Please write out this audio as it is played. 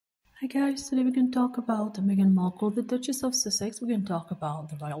Hi guys, today we're going to talk about Meghan Markle, the Duchess of Sussex. We're going to talk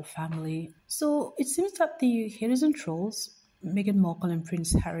about the royal family. So it seems that the haters and trolls, Meghan Markle and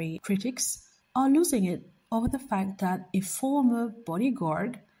Prince Harry critics, are losing it over the fact that a former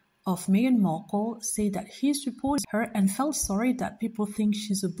bodyguard of Meghan Markle said that he supported her and felt sorry that people think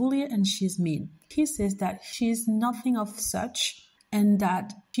she's a bully and she's mean. He says that she's nothing of such and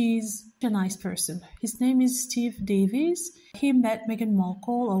that she's a nice person. His name is Steve Davies. He met Meghan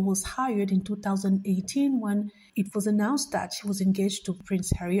Markle or was hired in 2018 when it was announced that she was engaged to Prince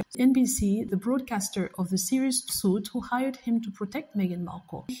Harry. NBC, the broadcaster of the series Suit, who hired him to protect Meghan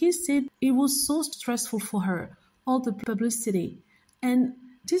Markle. He said it was so stressful for her, all the publicity. And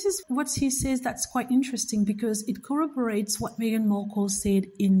this is what he says that's quite interesting because it corroborates what Meghan Markle said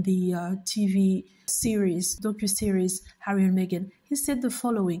in the TV series, docu-series, Harry and Meghan. He said the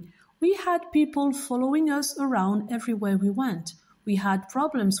following: "We had people following us around everywhere we went. We had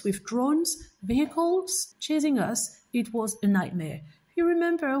problems with drones, vehicles chasing us. It was a nightmare." You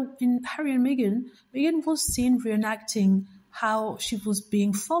remember in Harry and Meghan, Meghan was seen reenacting how she was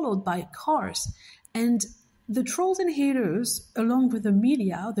being followed by cars. And the trolls and haters, along with the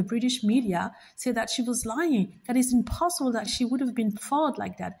media, the British media, say that she was lying, that it's impossible that she would have been followed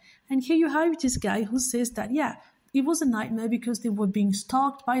like that. And here you have this guy who says that, yeah, it was a nightmare because they were being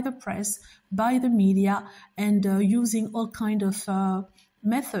stalked by the press, by the media, and using all kind of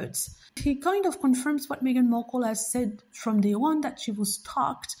methods. He kind of confirms what Meghan Markle has said from day one, that she was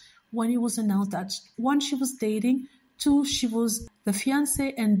stalked when it was announced that, one, she was dating, two, she was the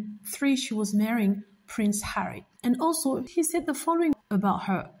fiancé, and three, she was marrying Prince Harry. And also, he said the following about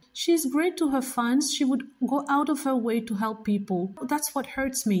her: "She's great to her fans. She would go out of her way to help people. That's what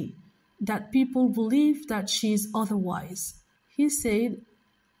hurts me, that people believe that she's otherwise." He said,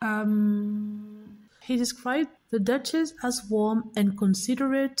 he described the Duchess as warm and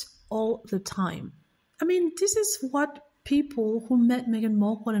considerate all the time. I mean, this is what people who met Meghan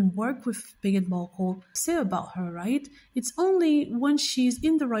Markle and work with Meghan Markle say about her, right? It's only when she's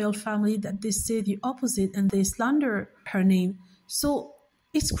in the royal family that they say the opposite and they slander her name. So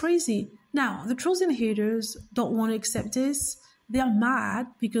it's crazy. Now, the trolls and haters don't want to accept this. They are mad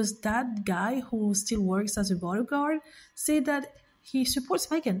because that guy who still works as a bodyguard said that he supports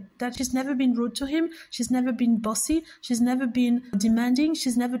Meghan, that she's never been rude to him, she's never been bossy, she's never been demanding,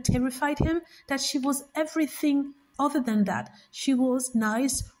 she's never terrified him, that she was everything other than that. She was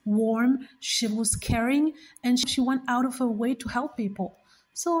nice, warm, she was caring, and she went out of her way to help people.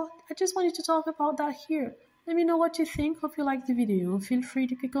 So I just wanted to talk about that here. Let me know what you think. Hope you liked the video. Feel free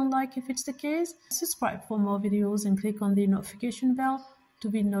to click on like if it's the case. Subscribe for more videos and click on the notification bell to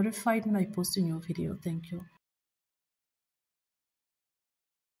be notified when I post a new video. Thank you.